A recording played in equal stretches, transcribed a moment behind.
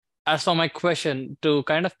as for my question, to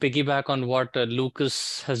kind of piggyback on what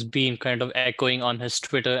Lucas has been kind of echoing on his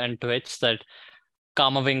Twitter and Twitch, that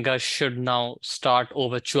Kamavinga should now start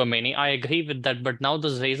over Chouameni. I agree with that, but now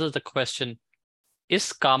this raises the question,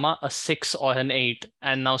 is Kama a six or an eight?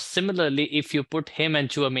 And now similarly, if you put him and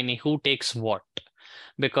Chouameni, who takes what?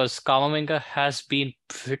 Because Kamavinga has been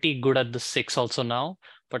pretty good at the six also now,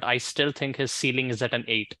 but I still think his ceiling is at an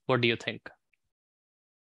eight. What do you think?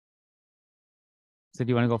 So do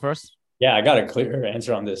you want to go first? Yeah, I got a clear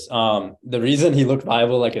answer on this. The reason he looked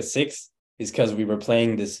viable like a six is because we were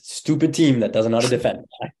playing this stupid team that doesn't know how to defend.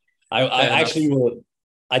 I actually will.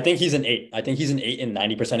 I think he's an eight. I think he's an eight in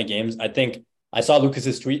 90% of games. I think I saw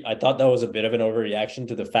Lucas's tweet. I thought that was a bit of an overreaction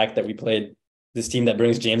to the fact that we played this team that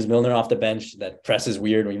brings James Milner off the bench, that presses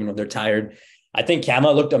weird, even when they're tired. I think Kama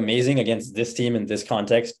looked amazing against this team in this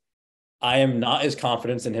context. I am not as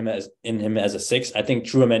confident in him as a six. I think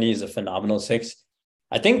Chouameni is a phenomenal six.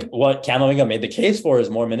 I think what Camavinga made the case for is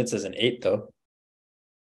more minutes as an eight, though.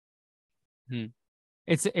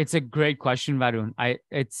 It's a great question, Varun.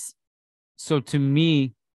 So to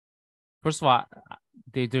me, first of all,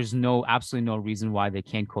 there's absolutely no reason why they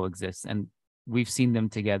can't coexist, and we've seen them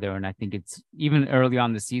together. And I think it's even early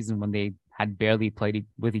on the season when they had barely played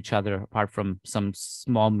with each other, apart from some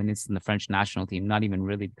small minutes in the French national team. Not even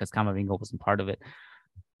really, because Camavinga wasn't part of it.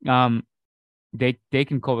 They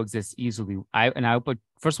can coexist easily. I would put,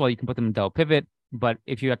 first of all, you can put them in double pivot, but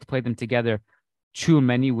if you have to play them together,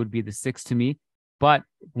 Chouameni would be the six to me. But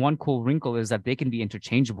one cool wrinkle is that they can be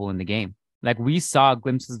interchangeable in the game. Like we saw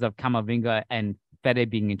glimpses of Camavinga and Fede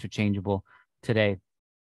being interchangeable today.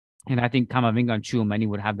 And I think Camavinga and Chouameni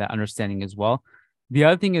would have that understanding as well. The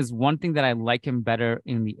other thing is, one thing that I like him better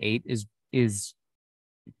in the eight is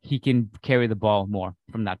he can carry the ball more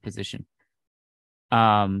from that position.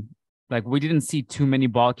 Like we didn't see too many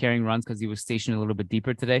ball carrying runs because he was stationed a little bit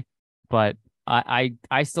deeper today, but I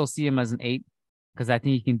still see him as an eight because I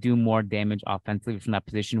think he can do more damage offensively from that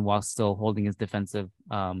position while still holding his defensive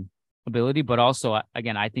ability. But also,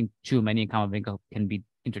 again, I think Chouameni and Camavinga can be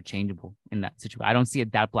interchangeable in that situation. I don't see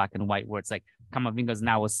it that black and white where it's like Camavinga's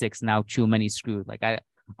now a six, now Chouameni's screwed. Like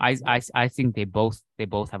I think they both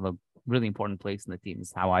have a really important place in the team.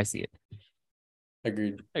 Is how I see it.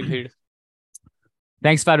 Agreed.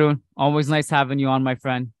 Thanks, Varun. Always nice having you on, my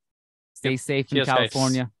friend. Stay safe in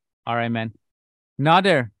California. Guys. All right, man.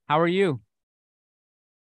 Nader, how are you?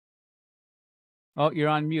 Oh, you're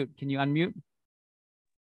on mute. Can you unmute?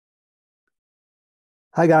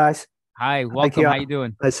 Hi, guys. Hi, welcome. How you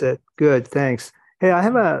doing? That's it. Good, thanks. Hey, I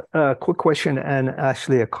have a quick question and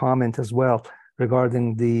actually a comment as well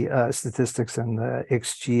regarding the statistics and the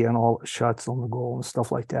XG and all shots on the goal and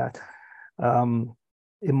stuff like that.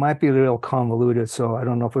 It might be a little convoluted, so I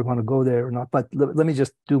don't know if we want to go there or not. But let me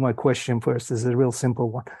just do my question first. It's a real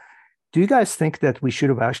simple one. Do you guys think that we should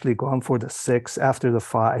have actually gone for the six after the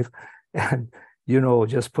five and,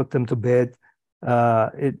 just put them to bed?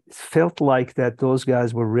 It felt like that those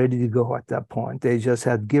guys were ready to go at that point. They just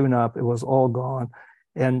had given up. It was all gone.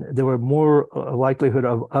 And there were more likelihood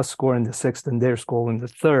of us scoring the sixth than their scoring the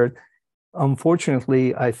third.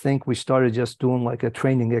 Unfortunately, I think we started just doing like a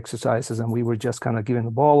training exercises and we were just kind of giving the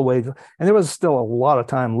ball away. And there was still a lot of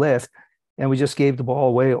time left and we just gave the ball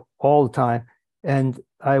away all the time. And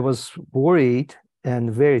I was worried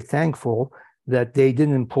and very thankful that they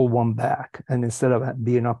didn't pull one back. And instead of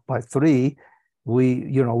being up by three, we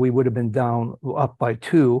would have been down up by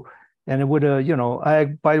two. And it would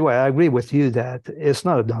have, by the way, I agree with you that it's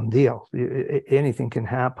not a done deal. Anything can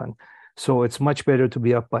happen. So it's much better to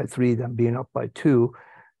be up by three than being up by two,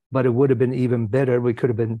 but it would have been even better. We could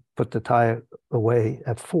have been put the tie away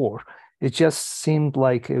at four. It just seemed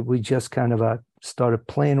like we just kind of started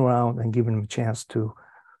playing around and giving them a chance to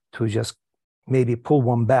just maybe pull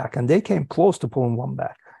one back. And they came close to pulling one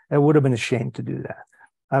back. It would have been a shame to do that.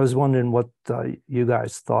 I was wondering what you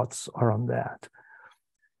guys' thoughts are on that.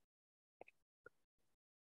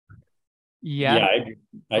 Yeah,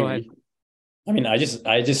 I agree. I mean, I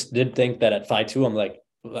just did think that at 5-2, I'm like,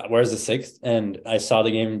 where's the sixth? And I saw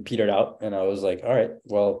the game petered out, and I was like, all right,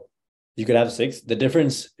 well, you could have six. The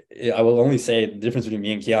difference, I will only say the difference between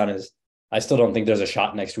me and Kiyan is I still don't think there's a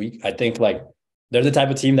shot next week. I think like they're the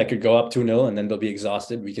type of team that could go up 2-0 and then they'll be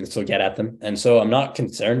exhausted. We can still get at them. And so I'm not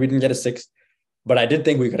concerned we didn't get a sixth, but I did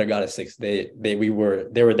think we could have got a sixth. They were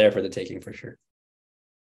there for the taking for sure.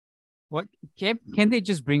 What can't they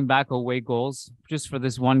just bring back away goals just for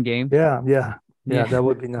this one game? Yeah, that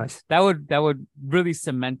would be nice. That would really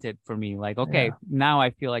cement it for me. Like, okay, now I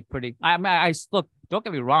feel like pretty. I look. Don't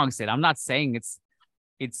get me wrong, Sid. I'm not saying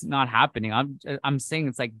it's not happening. I'm saying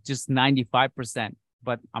it's like just 95%.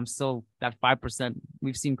 but I'm still that 5%.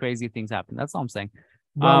 We've seen crazy things happen. That's all I'm saying.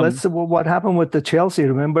 Well, let's what happened with the Chelsea.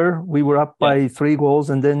 Remember, we were up by 3 goals,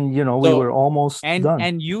 and then we were almost done.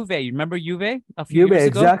 And Juve, remember Juve a few years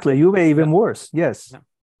ago? Exactly. Juve even worse. Yes.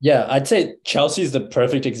 Yeah, I'd say Chelsea is the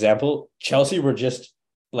perfect example. Chelsea were just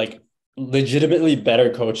like legitimately better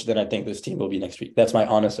coached than I think this team will be next week. That's my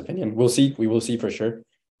honest opinion. We'll see. We will see for sure.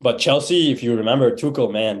 But Chelsea, if you remember,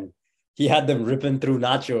 Tuchel, man, he had them ripping through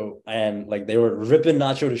Nacho, and like they were ripping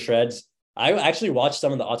Nacho to shreds. I actually watched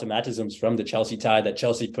some of the automatisms from the Chelsea tie that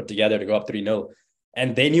Chelsea put together to go up 3-0.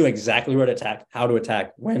 And they knew exactly where to attack, how to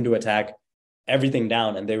attack, when to attack, everything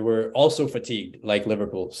down. And they were also fatigued like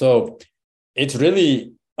Liverpool. So it's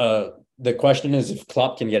really the question is if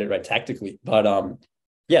Klopp can get it right tactically. But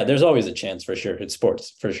yeah, there's always a chance for sure. It's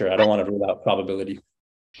sports for sure. I don't want to rule out probability.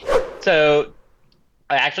 So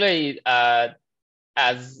actually,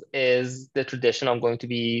 as is the tradition, I'm going to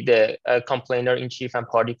be the complainer in chief and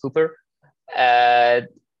party pooper.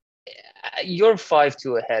 You're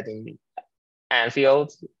 5-2 ahead in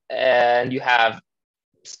Anfield, and you have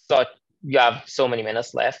so many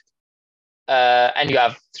minutes left, and you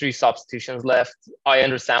have 3 substitutions left. I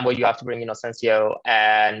understand why you have to bring in Asensio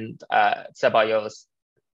and Ceballos.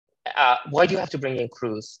 Why do you have to bring in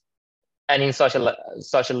Cruz? And in such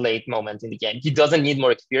a late moment in the game, he doesn't need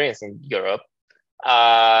more experience in Europe.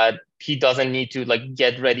 He doesn't need to like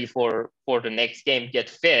get ready for the next game, get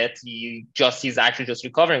fit. He's actually just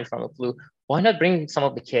recovering from a flu. Why not bring some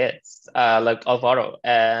of the kids like Alvaro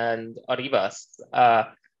and Arribas?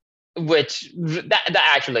 Which that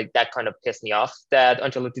actually that kind of pissed me off that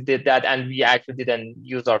Ancelotti did that, and we actually didn't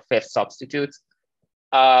use our 5th substitute.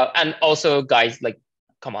 And also, guys, like,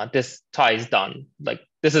 come on, this tie is done. Like,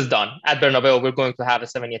 this is done. At Bernabeu, we're going to have a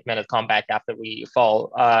 78th minute comeback after we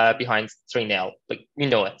fall behind 3-0. Like, we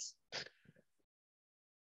know it.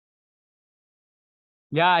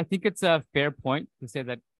 Yeah, I think it's a fair point to say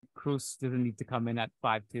that Cruz doesn't need to come in at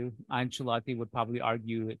 5-2. Ancelotti would probably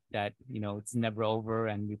argue that, it's never over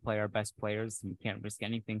and we play our best players and we can't risk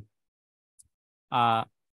anything.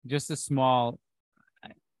 Just a small,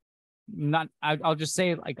 I'll just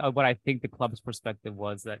say like what I think the club's perspective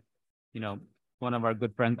was that, one of our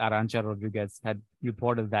good friends, Arantxa Rodriguez, had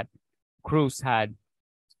reported that Cruz had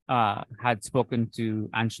spoken to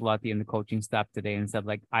Ancelotti and the coaching staff today and said,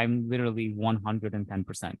 like, I'm literally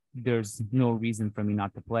 110%. There's no reason for me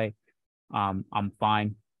not to play. I'm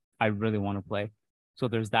fine. I really want to play. So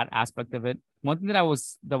there's that aspect of it. One thing that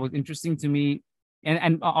was interesting to me,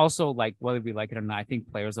 and also like whether we like it or not, I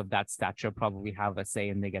think players of that stature probably have a say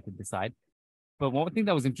and they get to decide. But one thing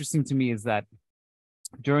that was interesting to me is that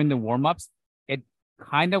during the warm-ups, it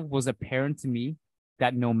kind of was apparent to me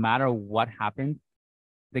that no matter what happened,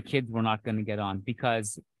 the kids were not going to get on,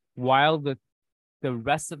 because while the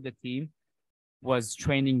rest of the team was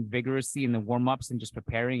training vigorously in the warm-ups and just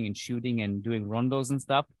preparing and shooting and doing rondos and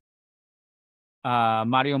stuff,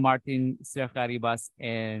 Mario Martin, Sergio Arribas,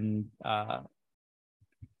 and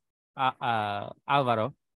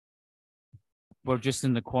Alvaro were just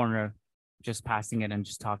in the corner, just passing it and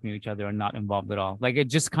just talking to each other and not involved at all. Like, it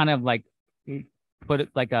just kind of like it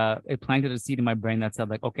planted a seed in my brain that said,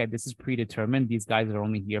 like, okay, this is predetermined. These guys are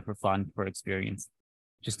only here for fun, for experience,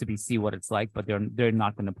 just to see what it's like, but they're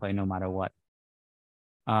not going to play no matter what.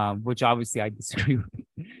 Which obviously I disagree with.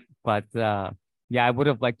 But yeah, I would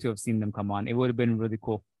have liked to have seen them come on. It would have been really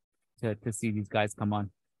cool to see these guys come on.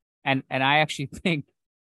 And I actually think,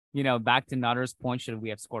 back to Natter's point, should we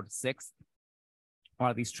have scored a 6th, or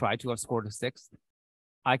at least try to have scored a 6th?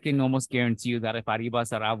 I can almost guarantee you that if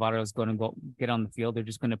Arribas or Alvaro is going to go get on the field, they're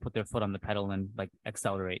just going to put their foot on the pedal and like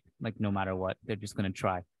accelerate, like no matter what. They're just going to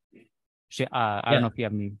try. I don't know if you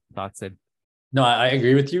have any thoughts, Sid. No, I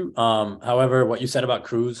agree with you. However, what you said about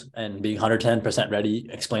Cruz and being 110% ready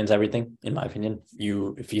explains everything, in my opinion.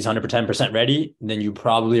 If he's 110% ready, then you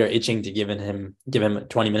probably are itching to give him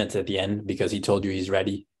 20 minutes at the end because he told you he's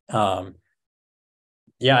ready.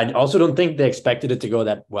 Yeah, I also don't think they expected it to go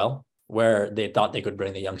that well, where they thought they could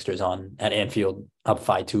bring the youngsters on at Anfield up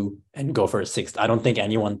 5-2 and go for a 6th. I don't think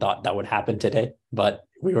anyone thought that would happen today, but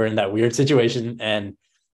we were in that weird situation. And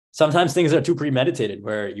sometimes things are too premeditated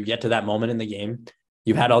where you get to that moment in the game.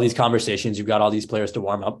 You've had all these conversations. You've got all these players to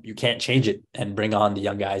warm up. You can't change it and bring on the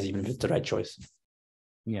young guys, even if it's the right choice.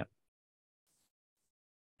 Yeah.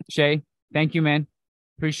 Shay, thank you, man.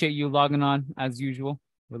 Appreciate you logging on as usual.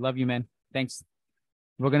 We love you, man. Thanks.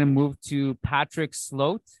 We're going to move to Patrick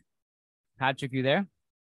Sloat. Patrick, you there?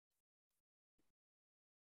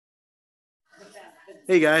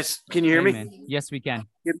 Hey, guys. Can you hear me? Man. Yes, we can.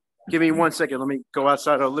 Give me 1 second. Let me go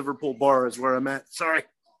outside a Liverpool bar is where I'm at. Sorry.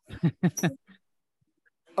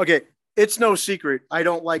 Okay. it's no secret. I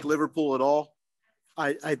don't like Liverpool at all.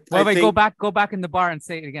 I Wait, think, go back in the bar and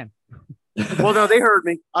say it again. well, no, they heard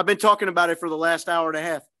me. I've been talking about it for the last hour and a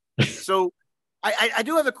half. So I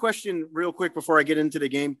do have a question real quick before I get into the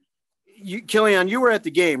game. Killian, you were at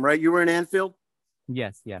the game, right? You were in Anfield?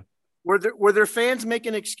 Yes, yeah. Were there fans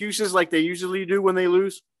making excuses like they usually do when they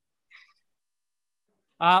lose?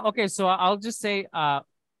 Okay, so I'll just say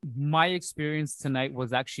my experience tonight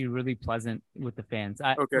was actually really pleasant with the fans.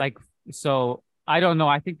 Okay. So I don't know.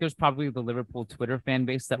 I think there's probably the Liverpool Twitter fan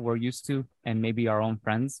base that we're used to and maybe our own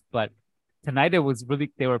friends. But tonight they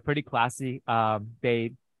were pretty classy.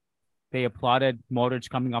 They applauded Modric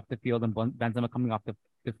coming off the field and Benzema coming off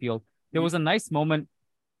the field. There was a nice moment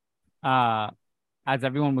as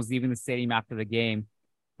everyone was leaving the stadium after the game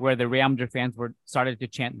where the Real Madrid fans started to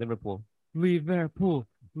chant Liverpool. Liverpool,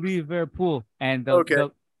 Liverpool. And all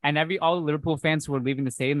the Liverpool fans who were leaving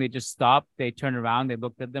the stadium, they just stopped, they turned around, they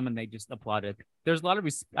looked at them, and they just applauded. There's a lot of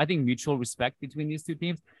I think mutual respect between these two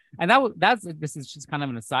teams. And this is just kind of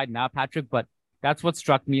an aside now, Patrick, but that's what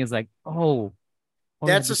struck me as like,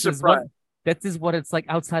 that's a surprise. This is what it's like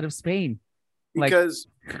outside of Spain. Because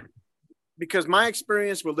my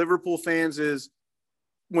experience with Liverpool fans is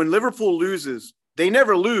when Liverpool loses, they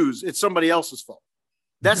never lose. It's somebody else's fault.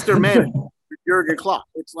 That's their manager, Jurgen Klopp.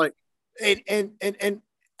 It's like, and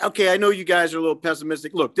okay, I know you guys are a little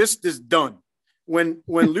pessimistic. Look, this is done. When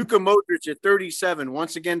Luka Modric at 37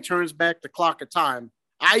 once again turns back the clock of time,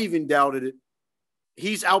 I even doubted it.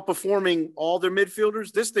 He's outperforming all their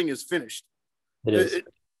midfielders. This thing is finished. It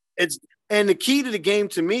is. And the key to the game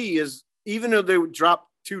to me is even though they dropped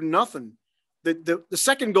 2-0, the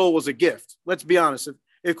second goal was a gift. Let's be honest.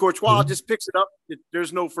 If Courtois just picks it up,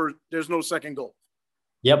 there's no second goal.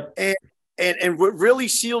 Yep. And what really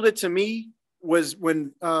sealed it to me was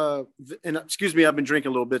when and excuse me, I've been drinking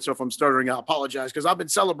a little bit, so if I'm stuttering, I apologize because I've been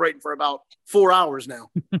celebrating for about 4 hours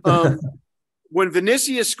now. When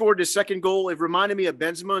Vinicius scored his second goal, it reminded me of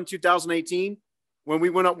Benzema in 2018 when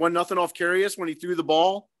we went up 1-0 off Karius when he threw the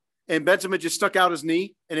ball and Benzema just stuck out his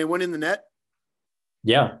knee and it went in the net.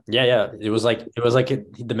 Yeah. It was like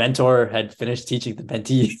the mentor had finished teaching the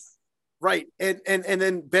mentee. Right. And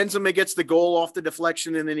then Benzema gets the goal off the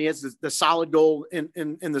deflection, and then he has the solid goal in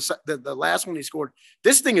the last one he scored.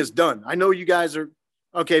 This thing is done. I know you guys are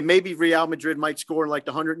okay. Maybe Real Madrid might score in like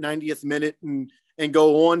the 190th minute and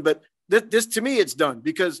go on, but this to me, it's done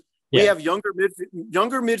because we have younger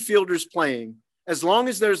midfielders playing. As long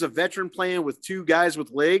as there's a veteran playing with two guys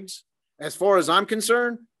with legs, as far as I'm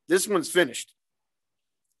concerned, this one's finished.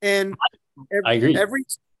 And I agree.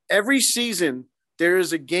 Every season, there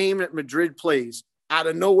is a game that Madrid plays. Out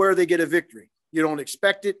of nowhere, they get a victory. You don't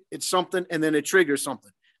expect it. It's something, and then it triggers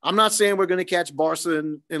something. I'm not saying we're going to catch Barca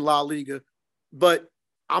in La Liga, but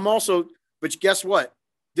guess what?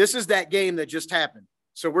 This is that game that just happened.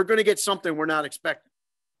 So we're going to get something we're not expecting.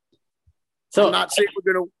 So I'm not saying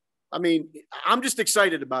we're going to. I mean, I'm just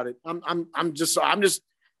excited about it. I'm just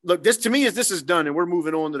look. This to me this is done, and we're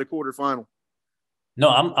moving on to the quarterfinal. No,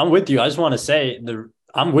 I'm with you. I just want to say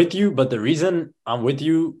I'm with you, but the reason I'm with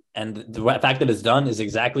you and the fact that it's done is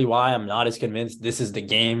exactly why I'm not as convinced this is the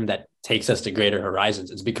game that takes us to greater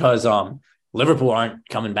horizons. It's because Liverpool aren't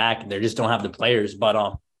coming back. They just don't have the players.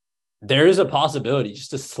 But there is a possibility,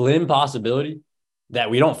 just a slim possibility, that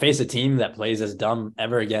we don't face a team that plays as dumb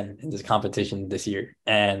ever again in this competition this year.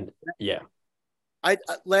 And yeah.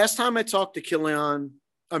 Last time I talked to Killian,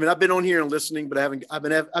 I mean, I've been on here and listening, but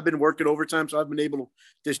I've been working overtime, so I've been able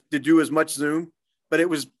to do as much Zoom. But it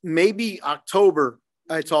was maybe October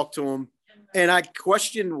I talked to him, and I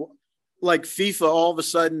questioned like FIFA all of a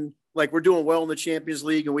sudden, like we're doing well in the Champions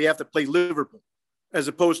League and we have to play Liverpool as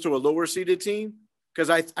opposed to a lower seeded team. Because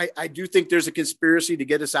I do think there's a conspiracy to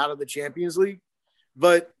get us out of the Champions League.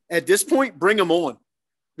 But at this point, bring them on.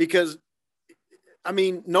 Because, I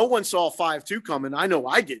mean, no one saw 5-2 coming. I know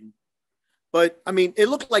I didn't. But, I mean, it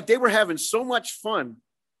looked like they were having so much fun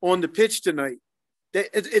on the pitch tonight. That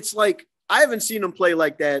it's like I haven't seen them play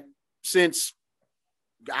like that since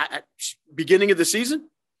beginning of the season.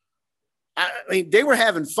 I mean, they were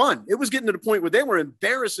having fun. It was getting to the point where they were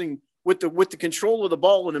embarrassing with the control of the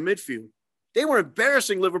ball in the midfield. They were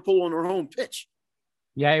embarrassing Liverpool on their home pitch.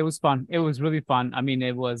 Yeah, it was fun. It was really fun. I mean,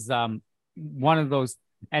 it was one of those,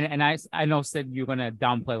 and I know said you're gonna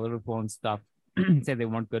downplay Liverpool and stuff, say they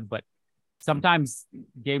weren't good, but sometimes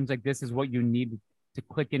games like this is what you need to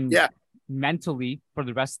click in mentally for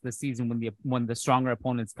the rest of the season. When the stronger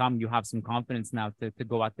opponents come, you have some confidence now to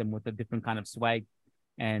go at them with a different kind of swag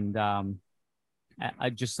and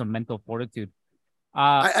just some mental fortitude.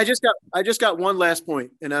 I just got one last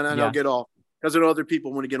point, and then I'll get off because there are other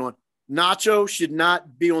people want to get on. Nacho should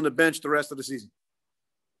not be on the bench the rest of the season.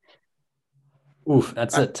 Oof,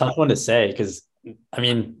 that's a tough one to say because, I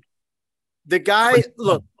mean, the guy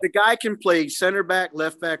can play center back,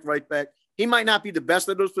 left back, right back. He might not be the best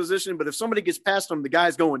at those positions, but if somebody gets past him, the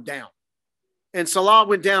guy's going down. And Salah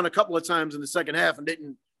went down a couple of times in the second half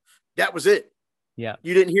and that was it. Yeah.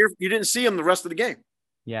 You didn't see him the rest of the game.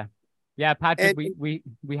 Yeah. Yeah, Patrick, we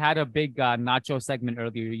had a big Nacho segment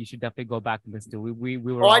earlier. You should definitely go back and listen to it. We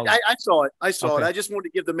were I saw it. I saw it. I just wanted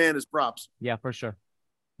to give the man his props. Yeah, for sure.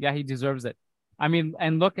 Yeah, he deserves it. I mean,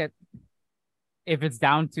 and look at if it's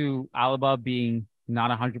down to Alaba being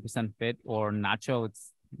not 100% fit or Nacho,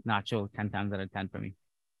 it's Nacho 10 times out of 10 for me.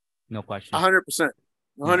 No question. 100%.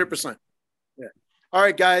 100%. Yeah. All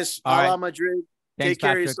right, guys. Hala Madrid. Thanks, Take care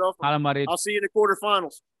Patrick. of yourself. Hala Madrid. I'll see you in the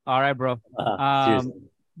quarterfinals. All right, bro.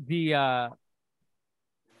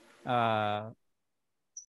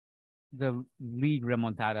 The league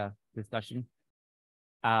remontada discussion.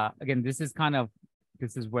 Again, this is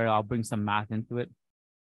where I'll bring some math into it.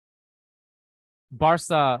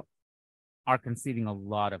 Barca are conceding a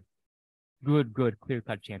lot of good,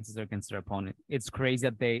 clear-cut chances against their opponent. It's crazy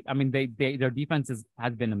that their defense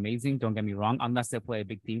has been amazing. Don't get me wrong, unless they play a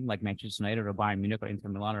big team like Manchester United or Bayern Munich or Inter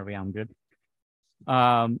Milan or Real Madrid.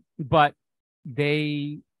 But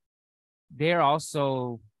they're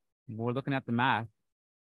also, we're looking at the math.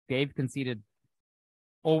 They've conceded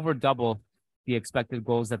over double the expected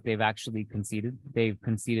goals that they've actually conceded. They've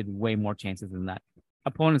conceded way more chances than that.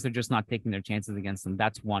 Opponents are just not taking their chances against them.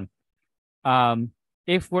 That's one.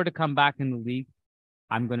 If we're to come back in the league,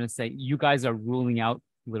 I'm going to say you guys are ruling out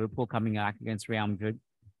Liverpool coming back against Real Madrid.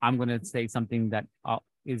 I'm going to say something that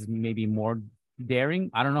is maybe more daring.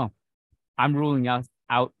 I don't know. I'm ruling out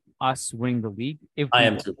us winning the league. I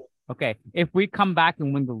am too. Okay. If we come back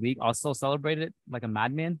and win the league, I'll still celebrate it like a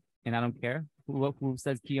madman, and I don't care who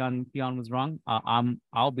says Keon was wrong.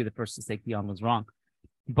 I'll be the first to say Keon was wrong.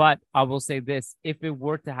 But I will say this: if we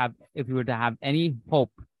were to have any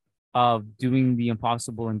hope of doing the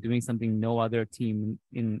impossible and doing something no other team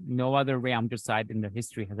in no other Real Madrid side in their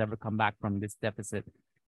history has ever come back from this deficit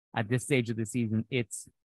at this stage of the season, it's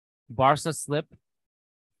Barca slip.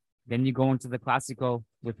 Then you go into the Clásico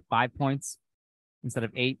with 5 points instead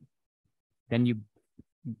of 8. Then you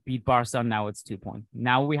beat Barca. Now it's 2 points.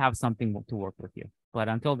 Now we have something to work with here. But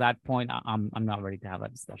until that point, I'm not ready to have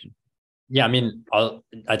that discussion. Yeah, I mean,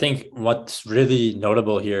 I think what's really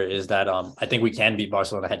notable here is that I think we can beat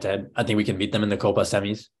Barcelona head-to-head. I think we can beat them in the Copa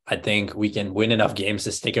semis. I think we can win enough games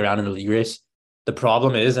to stick around in the league race. The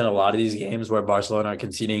problem is in a lot of these games where Barcelona are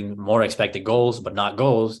conceding more expected goals, but not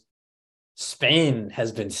goals, Spain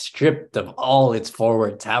has been stripped of all its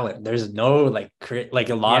forward talent. There's no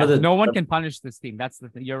no one can punish this team. That's the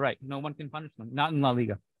thing. You're right. No one can punish them. Not in La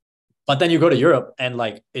Liga. But then you go to Europe and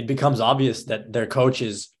it becomes obvious that their coach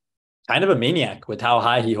is kind of a maniac with how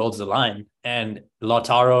high he holds the line. And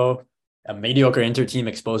Lautaro, a mediocre Inter team,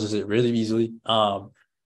 exposes it really easily.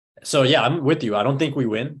 So yeah, I'm with you. I don't think we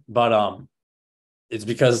win, but it's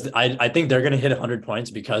because I think they're going to hit 100 points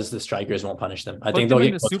because the strikers won't punish them. I think they'll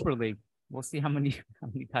get the Super League. We'll see how many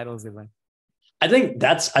titles they win. I think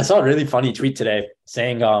I saw a really funny tweet today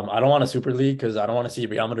saying, I don't want a Super League because I don't want to see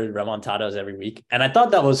Real Madrid remontadas every week. And I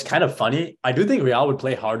thought that was kind of funny. I do think Real would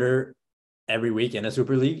play harder every week in a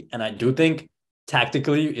Super League. And I do think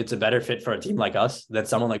tactically it's a better fit for a team like us than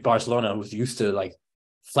someone like Barcelona who's used to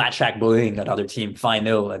flat track bullying another team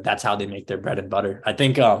 5-0. And that's how they make their bread and butter. I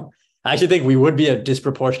actually think we would be a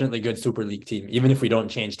disproportionately good Super League team, even if we don't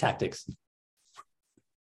change tactics.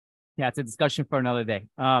 Yeah, it's a discussion for another day.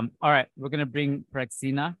 All right, we're going to bring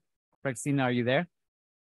Praxina. Praxina, are you there?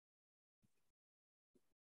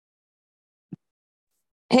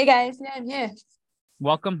 Hey, guys. Yeah, I'm here.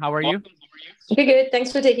 Welcome. How are you? Okay, good.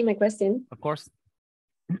 Thanks for taking my question. Of course.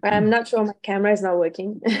 I'm not sure my camera is not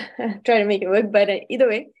working. Try to make it work, but either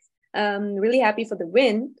way, really happy for the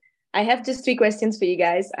win. I have just 3 questions for you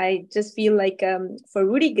guys. I just feel like for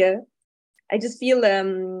Rudiger, I just feel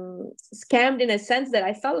scammed in a sense that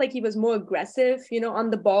I felt like he was more aggressive, on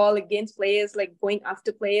the ball against players, going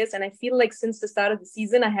after players. And I feel like since the start of the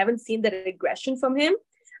season, I haven't seen that aggression from him.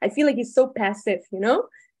 I feel like he's so passive,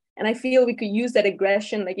 and I feel we could use that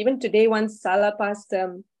aggression. Like even today, once Salah passed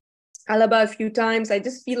Alaba a few times, I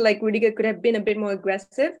just feel like Rudiger could have been a bit more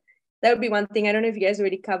aggressive. That would be one thing. I don't know if you guys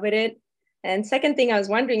already covered it. And second thing, I was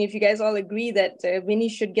wondering if you guys all agree that Vinny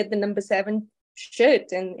should get the number 7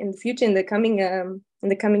 shirt in the future in the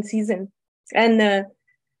coming season. And that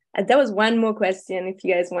was one more question if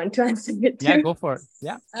you guys want to answer it too. Yeah, go for it.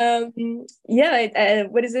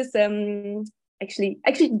 What is this? Actually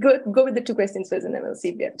go with the 2 questions first and then we'll see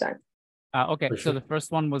if we have time. Okay, For so sure. the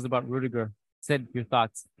first one was about Rudiger. Sid, your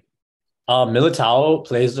thoughts? Militao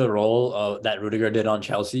plays the role that Rudiger did on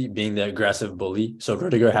Chelsea, being the aggressive bully. So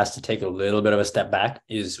Rudiger has to take a little bit of a step back,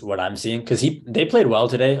 is what I'm seeing. Because they played well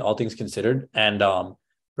today, all things considered. And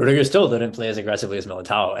Rudiger still didn't play as aggressively as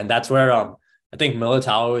Militao. And that's where I think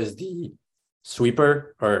Militao is the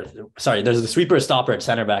sweeper, or sorry, there's the sweeper stopper at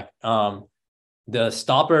center back. The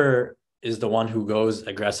stopper is the one who goes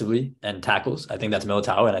aggressively and tackles. I think that's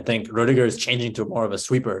Militao. And I think Rudiger is changing to more of a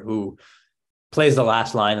sweeper who plays the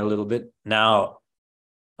last line a little bit. Now,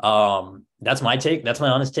 that's my take. That's my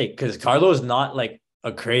honest take. Because Carlo is not like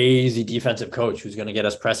a crazy defensive coach who's going to get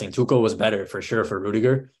us pressing. Tuchel was better for sure for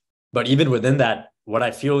Rudiger. But even within that, what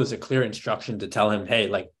I feel is a clear instruction to tell him, hey,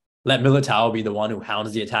 like, let Militao be the one who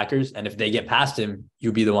hounds the attackers. And if they get past him,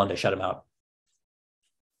 you be the one to shut him out.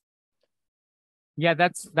 Yeah,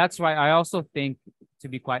 that's why I also think, to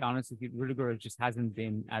be quite honest with you, Rudiger just hasn't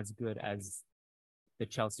been as good as the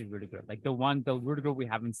Chelsea Rudiger. Like the Rudiger we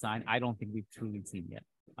haven't signed, I don't think we've truly seen yet.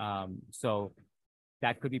 So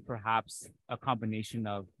that could be perhaps a combination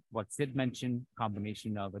of what Sid mentioned,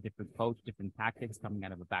 combination of a different coach, different tactics coming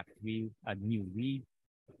out of a back three, a new league,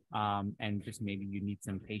 and just maybe you need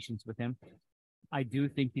some patience with him. I do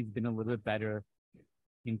think he's been a little bit better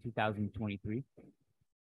in 2023.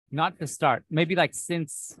 Not the start, maybe like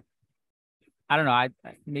since, I don't know,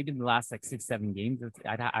 maybe in the last like 6-7 games,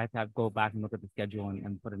 I'd have to go back and look at the schedule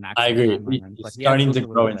and put an actual I agree. timeline on it. He's starting to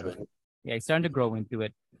grow into it. Yeah, he's starting to grow into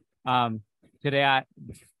it. Today,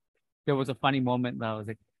 there was a funny moment that I was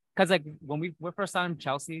like, because like when we first saw him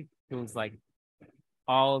Chelsea, it was like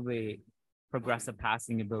all the progressive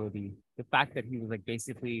passing ability, the fact that he was like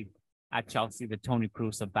basically at Chelsea the Toni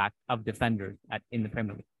Kroos of defenders in the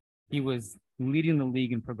Premier League. He was leading the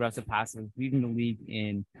league in progressive passes, leading the league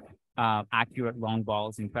in accurate long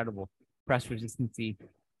balls, incredible press resistance.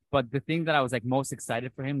 But the thing that I was like most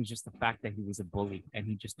excited for him was just the fact that he was a bully and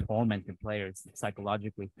he just tormented players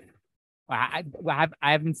psychologically. I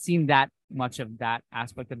haven't seen that much of that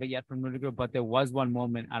aspect of it yet from Rudiger, but there was one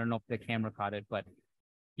moment, I don't know if the camera caught it, but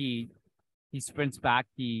he sprints back,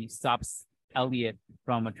 he stops Elliott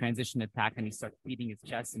from a transition attack and he starts beating his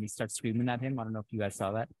chest and he starts screaming at him. I don't know if you guys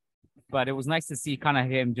saw that. But it was nice to see kind of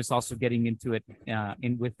him just also getting into it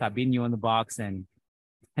with Fabinho in the box. And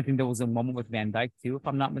I think there was a moment with Van Dijk too, if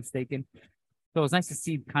I'm not mistaken. So it was nice to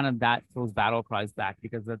see kind of those battle cries back,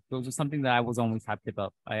 because those are something that I was always hyped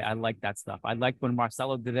about. I like that stuff. I like when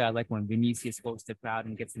Marcelo did it. I like when Vinicius goes to the crowd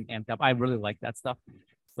and gets him amped up. I really like that stuff.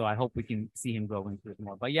 So I hope we can see him grow into it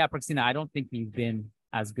more. But yeah, Praxina, I don't think he's been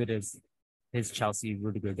as good as his Chelsea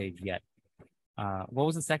Rudiger days yet. What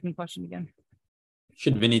was the second question again?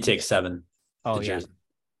 Should Vinny take 7? Oh, yeah.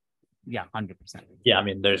 Yeah, 100%. Yeah, I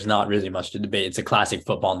mean, there's not really much to debate. It's a classic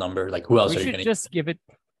football number. Like, who else are you going to just give it?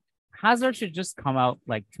 Hazard should just come out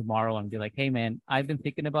like tomorrow and be like, hey, man, I've been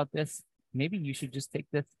thinking about this. Maybe you should just take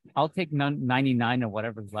this. I'll take 99 or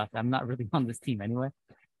whatever's left. I'm not really on this team anyway.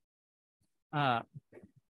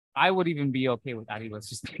 I would even be okay with Arilas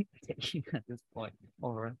just taking at this point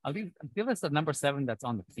over. I'll give us a number 7 that's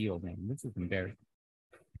on the field, man. This is embarrassing.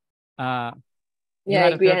 Yeah, I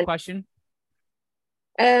agree. Third question?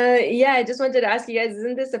 Yeah, I just wanted to ask you guys,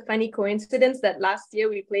 isn't this a funny coincidence that last year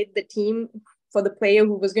we played the team for the player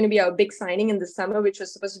who was going to be our big signing in the summer, which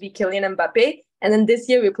was supposed to be Kylian Mbappe, and then this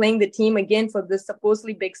year we're playing the team again for the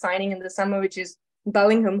supposedly big signing in the summer, which is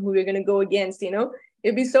Bellingham, who we're going to go against, you know?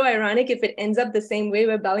 It'd be so ironic if it ends up the same way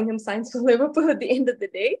where Bellingham signs for Liverpool at the end of the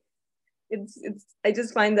day. I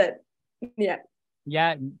just find that, yeah.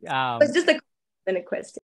 Yeah. It's just a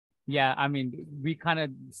question. Yeah, I mean, we kind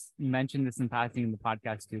of mentioned this in passing in the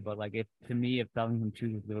podcast too, but like, if Bellingham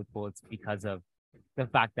chooses Liverpool, it's because of the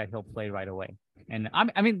fact that he'll play right away. And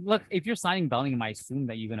I mean, look, if you're signing Bellingham, I assume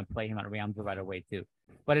that you're going to play him at Real Madrid right away too.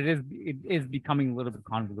 But it is becoming a little bit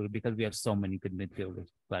convoluted because we have so many good midfielders.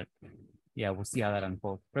 But yeah, we'll see how that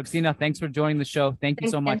unfolds. Praxina, thanks for joining the show. Thank you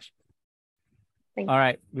so much. All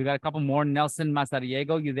right, we got a couple more. Nelson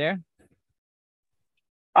Masariego, you there?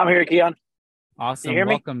 I'm here, Keon. Awesome. Can you hear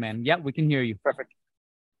me? Welcome, man. Yeah, we can hear you. Perfect.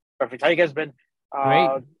 How you guys been?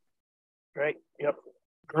 Great. Yep.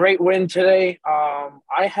 Great win today.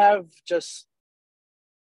 I have just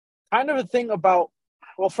kind of a thing about,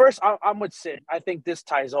 well, first, I'm with Sid. I think this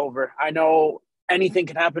ties over. I know anything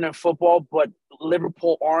can happen in football, but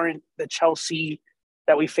Liverpool aren't the Chelsea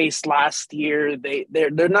that we faced last year.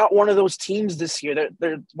 They're not one of those teams this year.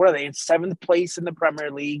 They're what are they, in 7th place in the Premier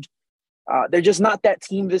League? They're just not that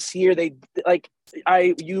team this year.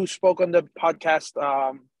 You spoke on the podcast.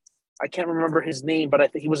 I can't remember his name, but I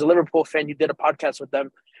think he was a Liverpool fan. You did a podcast with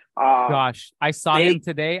them. Gosh, I saw they- him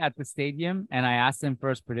today at the stadium, and I asked him for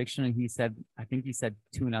his prediction, and I think he said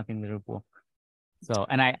 2-0 Liverpool. So,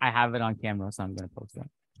 and I have it on camera, so I'm gonna post that.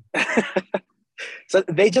 So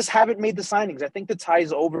they just haven't made the signings. I think the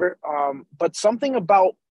tie's over. But something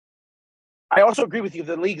about, I also agree with you.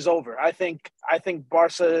 The league's over. I think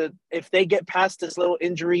Barca, if they get past this little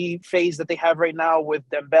injury phase that they have right now with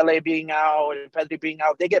Dembele being out and Pedri being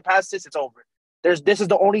out, they get past this, it's over. This is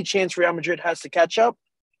the only chance Real Madrid has to catch up.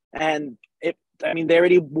 And they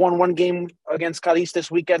already won one game against Cadiz this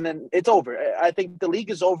weekend, and it's over. I think the league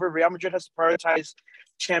is over. Real Madrid has to prioritize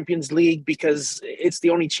Champions League because it's the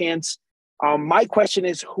only chance. My question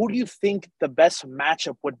is, who do you think the best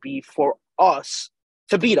matchup would be for us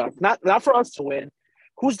to beat up? Not for us to win.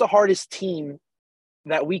 Who's the hardest team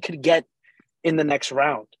that we could get in the next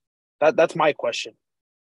round? That's my question.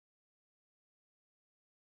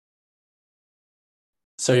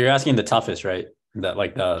 So you're asking the toughest, right?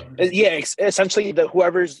 Essentially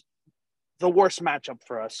whoever's the worst matchup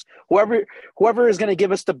for us. Whoever is going to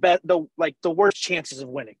give us the worst chances of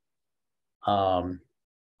winning.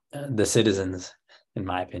 The Citizens, in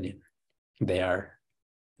my opinion, they are.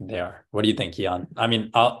 What do you think, Kiyan? I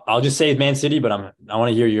mean, I'll just say Man City, but I want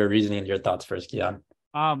to hear your reasoning and your thoughts first, Kiyan.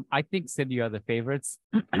 I think City are the favorites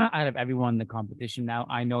out of everyone in the competition now.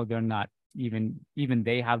 I know they're not even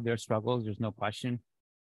they have their struggles. There's no question.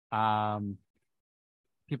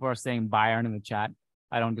 People are saying Bayern in the chat.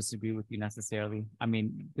 I don't disagree with you necessarily. I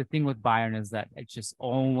mean, the thing with Bayern is that it's just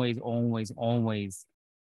always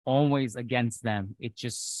against them. It's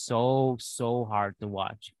just so hard to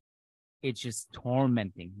watch. It's just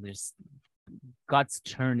tormenting. There's guts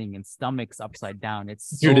churning and stomachs upside down.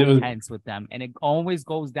 It's so tense with them. And it always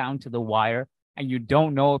goes down to the wire. And you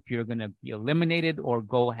don't know if you're going to be eliminated or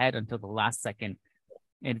go ahead until the last second.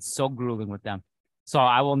 And it's so grueling with them. So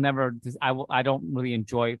I don't really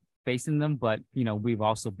enjoy facing them, but we've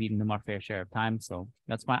also beaten them our fair share of time. So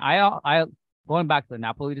that's fine. I going back to the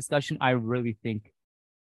Napoli discussion, I really think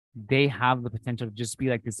they have the potential to just be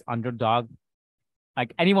like this underdog.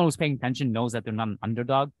 Like anyone who's paying attention knows that they're not an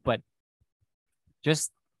underdog, but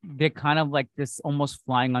just they're kind of like this almost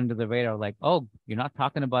flying under the radar. Like, oh, you're not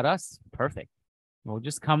talking about us? Perfect. We'll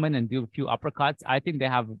just come in and do a few uppercuts. I think they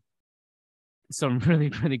have some really,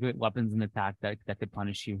 really good weapons in attack that could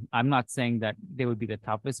punish you. I'm not saying that they would be the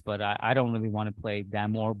toughest, but I don't really want to play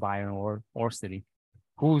them or Bayern or City.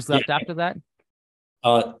 Who's left after that?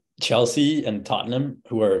 Chelsea and Tottenham,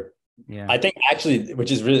 who are, I think actually, which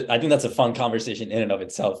is really, I think that's a fun conversation in and of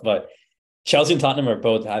itself. But Chelsea and Tottenham are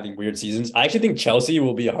both having weird seasons. I actually think Chelsea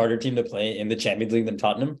will be a harder team to play in the Champions League than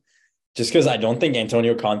Tottenham, just because I don't think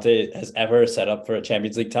Antonio Conte has ever set up for a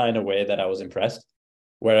Champions League tie in a way that I was impressed.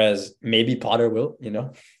 Whereas maybe Potter will,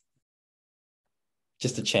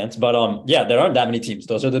 just a chance. But there aren't that many teams.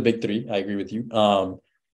 Those are the big three. I agree with you.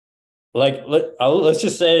 Let's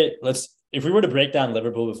just say, if we were to break down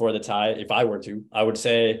Liverpool before the tie, if I were to, I would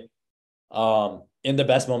say in the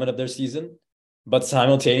best moment of their season, but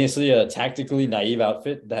simultaneously a tactically naive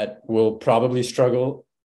outfit that will probably struggle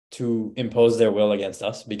to impose their will against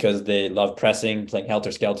us because they love pressing, playing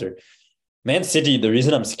helter-skelter. Man City, the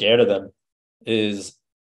reason I'm scared of them is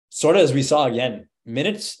sort of as we saw again,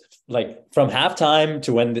 minutes like from halftime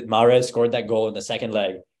to when Mahrez scored that goal in the second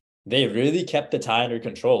leg, they really kept the tie under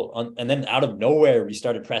control. And then out of nowhere, we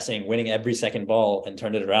started pressing, winning every second ball and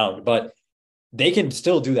turned it around. But they can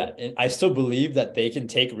still do that. And I still believe that they can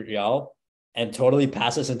take Real and totally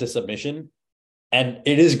pass us into submission. And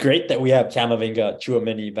it is great that we have Camavinga,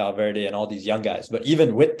 Tchouaméni, Valverde, and all these young guys. But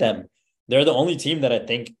even with them, they're the only team that I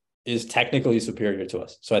think is technically superior to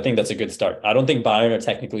us. So I think that's a good start. I don't think Bayern are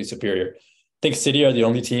technically superior. I think City are the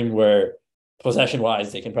only team where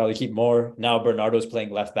possession-wise, they can probably keep more. Now Bernardo's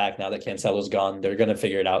playing left back. Now that Cancelo's gone, they're going to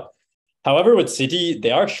figure it out. However, with City,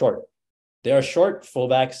 they are short. They are short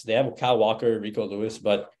fullbacks. They have Kyle Walker, Rico Lewis,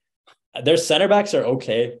 but their center backs are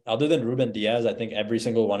okay. Other than Ruben Diaz, I think every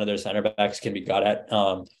single one of their center backs can be got at.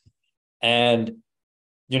 And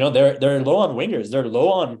they're low on wingers. They're low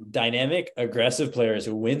on dynamic, aggressive players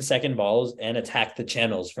who win second balls and attack the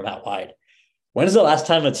channels from out wide. When is the last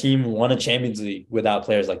time a team won a Champions League without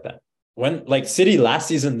players like that? When City last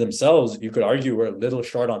season themselves, you could argue were a little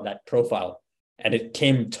short on that profile, and it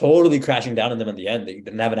came totally crashing down on them in the end. They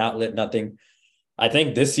didn't have an outlet, nothing. I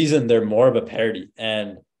think this season they're more of a parity,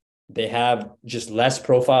 and they have just less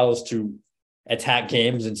profiles to attack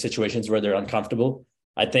games in situations where they're uncomfortable.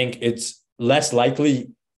 I think it's less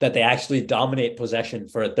likely that they actually dominate possession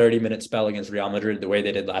for a 30-minute spell against Real Madrid the way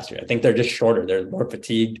they did last year. I think they're just shorter. They're more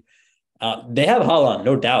fatigued. They have Haaland,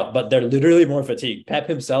 no doubt, but they're literally more fatigued. Pep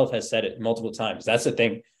himself has said it multiple times. That's the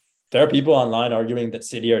thing. there are people online arguing that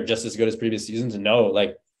City are just as good as previous seasons. No,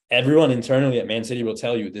 like everyone internally at Man City will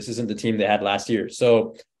tell you this isn't the team they had last year.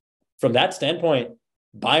 So from that standpoint,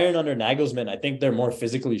 Bayern under Nagelsmann, I think they're more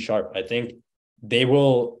physically sharp. I think they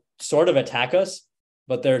will sort of attack us,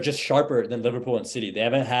 but they're just sharper than Liverpool and City. They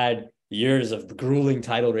haven't had years of grueling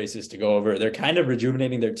title races to go over. They're kind of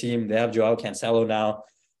rejuvenating their team. They have Joao Cancelo now.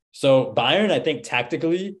 So Bayern, I think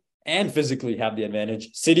tactically and physically have the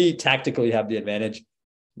advantage. City tactically have the advantage.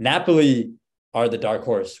 Napoli are the dark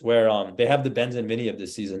horse where they have the Benz and Vinny of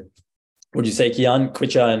this season. Would you say Kian,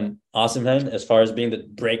 Kvicha, and Osimhen as far as being the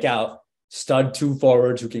breakout stud two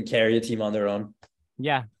forwards who can carry a team on their own?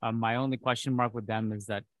 Yeah. My only question mark with them is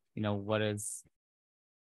that,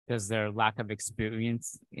 does their lack of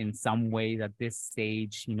experience in some way at this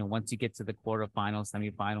stage, once you get to the quarterfinals,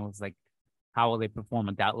 semifinals, like how will they perform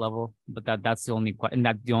at that level? But that's the only question. And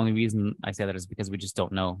that's the only reason I say that is because we just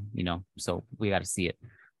don't know, so we got to see it.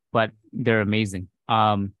 But they're amazing.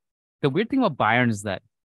 The weird thing about Bayern is that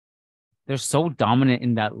they're so dominant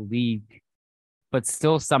in that league, but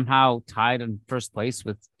still somehow tied in first place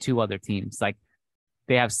with two other teams. Like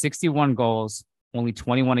they have 61 goals, only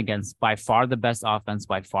 21 against, by far the best offense,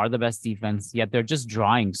 by far the best defense, yet they're just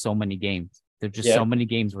drawing so many games. There are just so many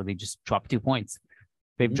games where they just drop 2 points.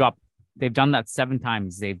 They've done that 7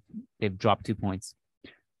 times. They've dropped 2 points.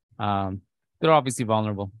 They're obviously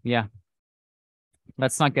vulnerable. Yeah.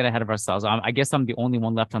 Let's not get ahead of ourselves. I guess I'm the only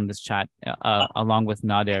one left on this chat, along with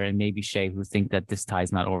Nader and maybe Shay, who think that this tie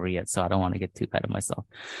is not over yet. So I don't want to get too ahead of myself.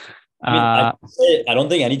 I don't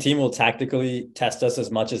think any team will tactically test us as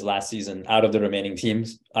much as last season out of the remaining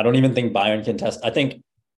teams. I don't even think Bayern can test. I think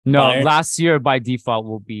last year by default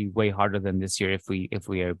will be way harder than this year if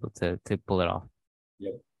we are able to pull it off.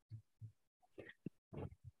 Yep.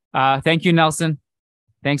 Thank you, Nelson.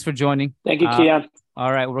 Thanks for joining. Thank you, Kian.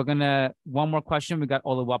 All right, we're gonna one more question. We got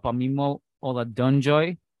Oluwapamimo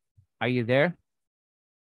Oladunjoy. Are you there?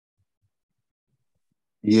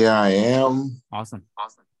 Yeah, I am. Awesome.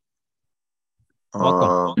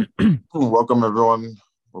 Welcome. Welcome, everyone.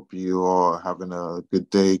 Hope you are having a good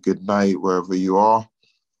day, good night, wherever you are.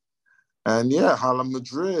 And yeah, Hala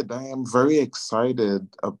Madrid, I am very excited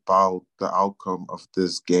about the outcome of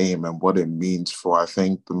this game and what it means for, I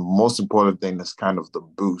think the most important thing is kind of the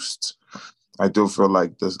boost. I do feel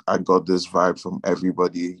like I got this vibe from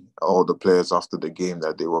everybody, all the players after the game,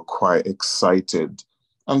 that they were quite excited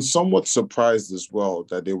and somewhat surprised as well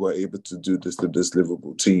that they were able to do this to this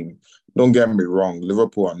Liverpool team. Don't get me wrong,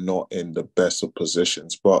 Liverpool are not in the best of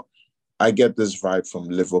positions, but I get this vibe from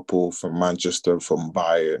Liverpool, from Manchester, from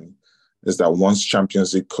Bayern, is that once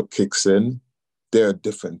Champions League kicks in, they're a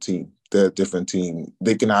different team. They're a different team.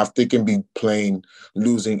 They can be playing,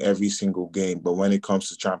 losing every single game, but when it comes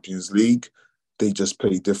to Champions League, they just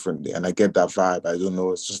play differently. And I get that vibe. I don't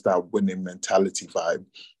know. It's just that winning mentality vibe.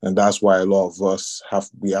 And that's why a lot of us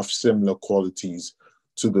have similar qualities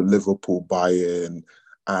to the Liverpool, Bayern,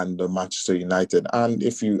 and the Manchester United. And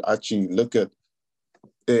if you actually look at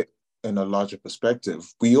it in a larger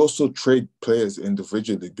perspective, we also trade players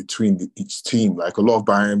individually between each team. Like a lot of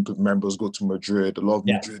Bayern members go to Madrid, a lot of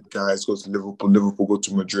Madrid guys go to Liverpool go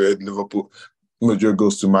to Madrid, Madrid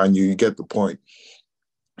goes to Man U. You get the point.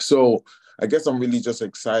 So I guess I'm really just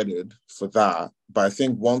excited for that. But I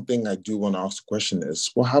think one thing I do want to ask a question is,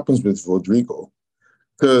 what happens with Rodrigo?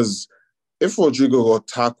 Because if Rodrigo got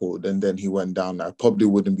tackled and then he went down, I probably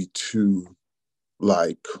wouldn't be too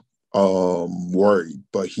worried,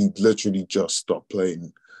 but he literally just stopped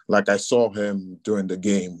playing. Like I saw him during the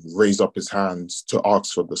game raise up his hands to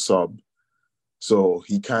ask for the sub. So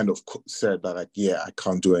he kind of said that I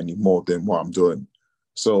can't do any more than what I'm doing.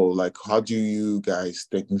 So how do you guys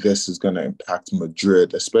think this is going to impact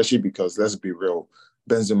Madrid, especially because, let's be real,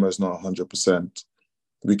 Benzema is not 100%.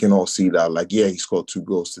 We can all see that. He scored 2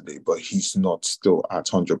 goals today, but he's not still at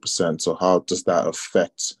 100%. So how does that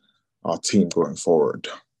affect our team going forward?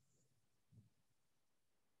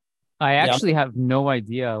 I actually have no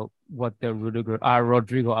idea what the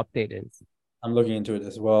Rodrigo update is. I'm looking into it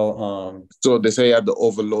as well. So they say he had the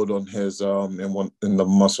overload on his in the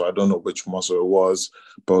muscle. I don't know which muscle it was,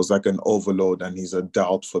 but it was like an overload, and he's a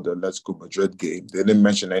doubt for the Let's Go Madrid game. They didn't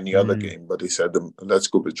mention any other game, but they said the Let's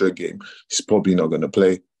Go Madrid game, he's probably not going to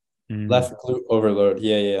play. Left glute overload.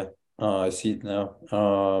 Yeah. I see it now.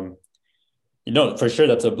 For sure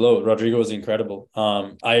that's a blow. Rodrigo was incredible.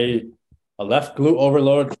 A left glute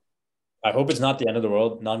overload. I hope it's not the end of the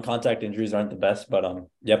world. Non-contact injuries aren't the best, but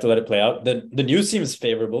you have to let it play out. The news seems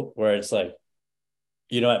favorable, where it's at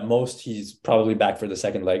most he's probably back for the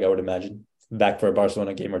second leg, I would imagine. Back for a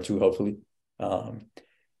Barcelona game or 2, hopefully.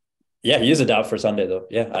 He is a doubt for Sunday, though.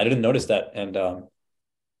 Yeah, I didn't notice that. And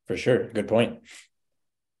for For sure. Good point.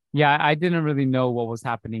 Yeah, I didn't really know what was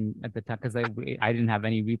happening at the time because I didn't have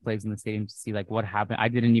any replays in the stadium to see like what happened. I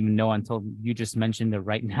didn't even know until you just mentioned it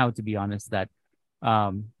right now, to be honest, that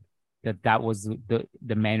that was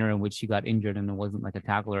the manner in which he got injured and it wasn't like a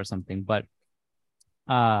tackle or something. But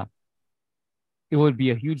it would be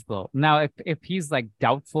a huge blow. Now, if he's like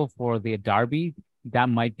doubtful for the derby, that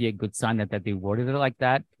might be a good sign that they worded it like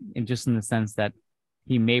that, and just in the sense that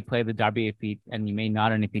he may play the derby and he may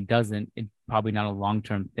not, and if he doesn't, it's probably not a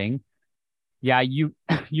long-term thing. Yeah, you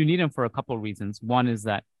need him for a couple of reasons. One is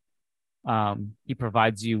that he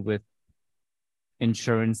provides you with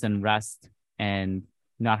insurance and rest and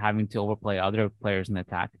not having to overplay other players in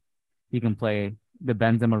attack. He can play the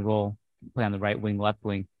Benzema role, play on the right wing, left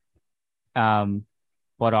wing.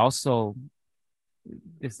 But also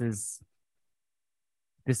this is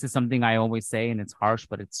something I always say, and it's harsh,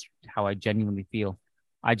 but it's how I genuinely feel.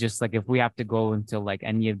 I just like, if we have to go into like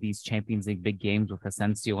any of these Champions League big games with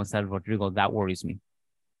Asensio instead of Rodrigo, that worries me.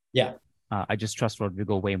 Yeah. I just trust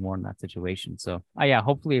Rodrigo way more in that situation. So yeah,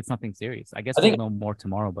 hopefully it's nothing serious. I guess we'll know more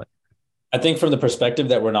tomorrow, but I think from the perspective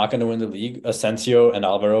that we're not going to win the league, Asensio and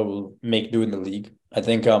Alvaro will make do in the league. I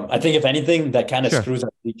think if anything, that kind of screws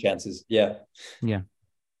our league chances. Yeah.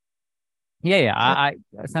 I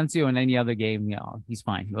Asensio in any other game, he's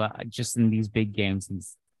fine. But just in these big games,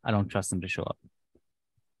 I don't trust him to show up.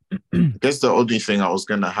 I guess the only thing I was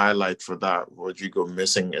going to highlight for that Rodrigo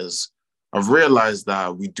missing is I've realized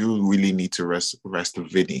that we do really need to rest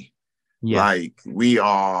Vinny. Yeah. Like we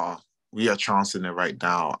are chancing it right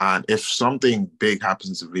now. And if something big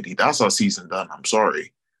happens to Vinny, that's our season done. I'm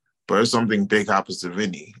sorry. But if something big happens to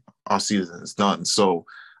Vinny, our season is done. So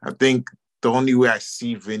I think the only way I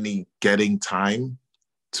see Vinny getting time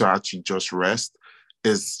to actually just rest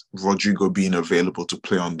is Rodrigo being available to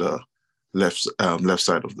play on the left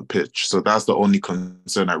side of the pitch. So that's the only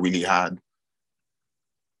concern I really had.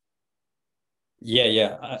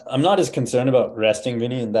 Yeah. I'm not as concerned about resting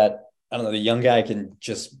Vinny in that, I don't know, the young guy can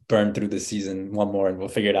just burn through the season one more and we'll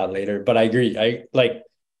figure it out later. But I agree.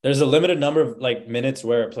 There's a limited number of like minutes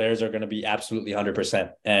where players are going to be absolutely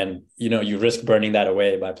 100%. And, you risk burning that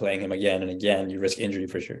away by playing him again and again. You risk injury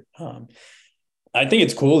for sure. I think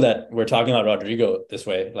it's cool that we're talking about Rodrigo this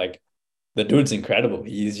way. Like, the dude's incredible.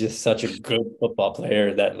 He's just such a good football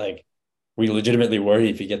player that like we legitimately worry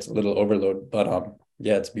if he gets a little overload. But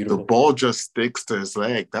yeah, it's beautiful. The ball just sticks to his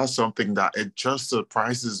leg. That's something that it just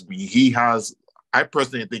surprises me. I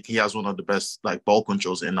personally think he has one of the best like ball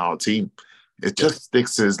controls in our team. It just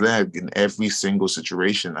sticks to his leg in every single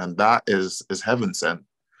situation, and that is heaven sent.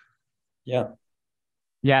 Yeah.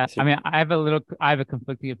 Yeah. I mean, I have a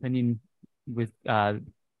conflicting opinion with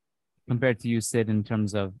compared to you, Sid, in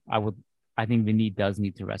terms of I think Vinny does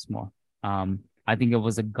need to rest more. I think it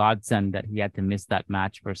was a godsend that he had to miss that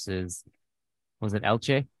match versus, was it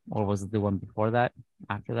Elche or was it the one before that?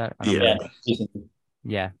 After that?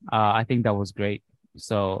 Yeah. I think that was great.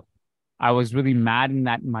 So I was really mad in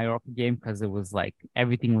that Mallorca game because it was like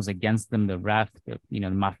everything was against them. The ref, the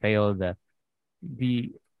Maffeo,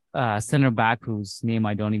 the center back whose name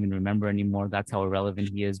I don't even remember anymore. That's how irrelevant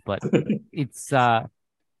he is. But it's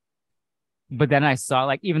but then I saw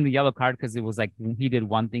like even the yellow card, because it was like he did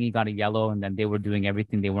one thing, he got a yellow, and then they were doing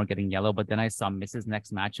everything, they weren't getting yellow. But then I saw misses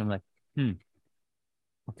next match. I'm like,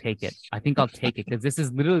 I'll take it. I think I'll take it because this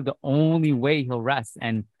is literally the only way he'll rest.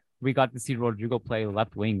 And we got to see Rodrigo play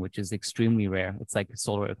left wing, which is extremely rare. It's like a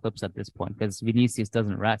solar eclipse at this point because Vinicius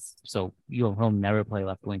doesn't rest. So he'll never play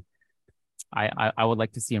left wing. I would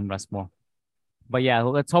like to see him rest more. But yeah,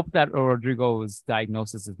 let's hope that Rodrigo's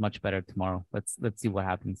diagnosis is much better tomorrow. Let's see what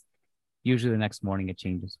happens. Usually the next morning it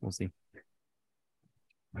changes. We'll see.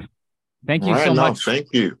 Thank you so much. Thank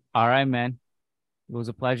you. All right, man. It was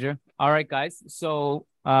a pleasure. All right, guys. So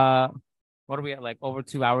what are we at? Like over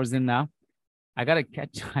 2 hours in now? I gotta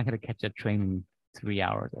catch a train in 3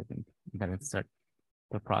 hours, I think. I gotta start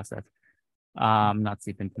the process. I'm not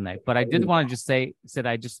sleeping tonight. But I did want to just say, Sid,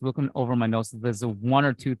 I just looking over my notes. There's one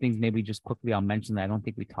or two things maybe just quickly I'll mention that I don't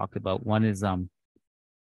think we talked about. One is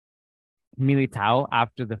Militao,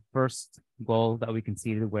 after the first goal that we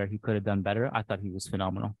conceded where he could have done better, I thought he was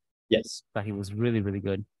phenomenal. Yes. I thought he was really, really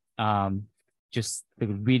good. Just the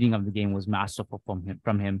reading of the game was masterful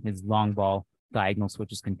from him. His long ball diagonal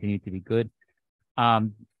switches continued to be good.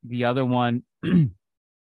 The other one,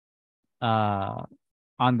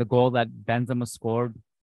 on the goal that Benzema scored,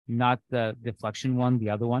 not the deflection one,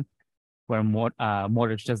 the other one, where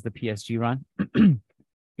Modric does the PSG run.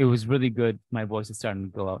 It was really good. My voice is starting to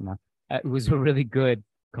go out now. It was a really good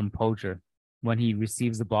composure when he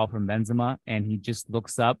receives the ball from Benzema and he just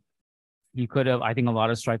looks up. He could have, I think a lot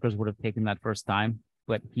of strikers would have taken that first time,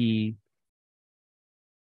 but he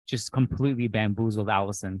just completely bamboozled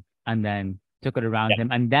Alisson and then took it around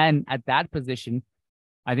him. And then at that position,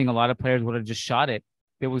 I think a lot of players would have just shot it.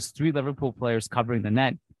 There was 3 Liverpool players covering the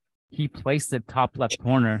net. He placed it top left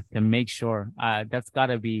corner to make sure. That's got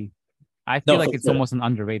to be, I feel like it's almost an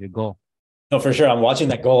underrated goal. No, for sure. I'm watching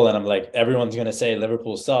that goal and I'm like, everyone's going to say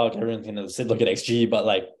Liverpool suck. Everyone's going to sit, look at XG, but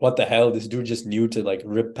like, what the hell? This dude just knew to like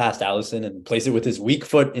rip past Alisson and place it with his weak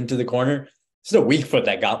foot into the corner. It's the weak foot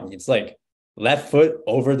that got me. It's like left foot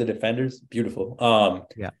over the defenders. Beautiful.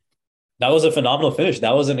 Yeah. That was a phenomenal finish.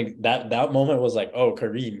 That was that moment was like, oh,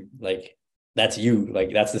 Kareem, like that's you.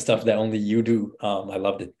 Like that's the stuff that only you do. I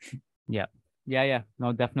loved it. Yeah.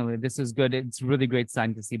 No, definitely. This is good. It's really great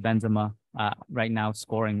sign to see Benzema right now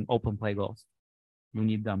scoring open play goals. We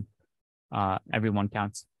need them. Everyone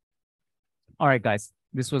counts. All right, guys.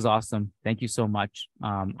 This was awesome. Thank you so much.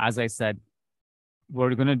 As I said,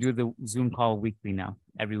 we're going to do the Zoom call weekly now,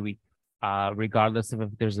 every week, regardless of if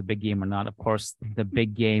there's a big game or not. Of course, the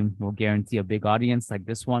big game will guarantee a big audience like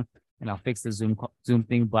this one, and I'll fix the Zoom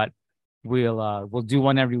thing, but we'll do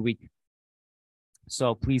one every week.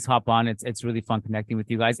 So please hop on. It's really fun connecting with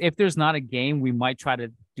you guys. If there's not a game, we might try to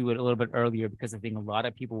do it a little bit earlier because I think a lot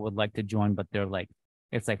of people would like to join, but they're like,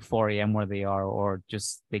 it's like 4 a.m. where they are, or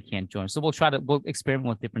just they can't join. So we'll experiment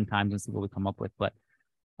with different times and see what we come up with. But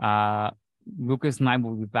Lucas and I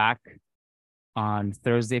will be back on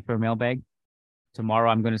Thursday for mailbag. Tomorrow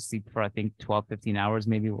I'm going to sleep for I think 12, 15 hours.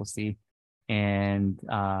 Maybe we'll see. And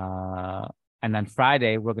then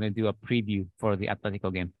Friday we're going to do a preview for the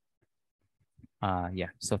Atletico game.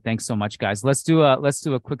 So thanks so much, guys. Let's do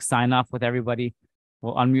a quick sign off with everybody.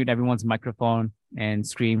 We'll unmute everyone's microphone and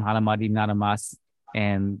scream Hala Madrid nada más,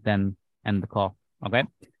 and then end the call. Okay.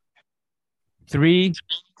 3,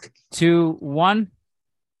 2, 1.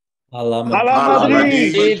 Hala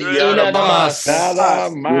Madrid nada más. Hala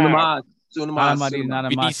Madrid nada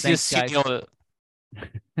más. Thanks, guys.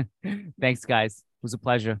 Thanks, guys. It was a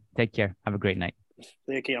pleasure. Take care. Have a great night.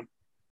 Thank you.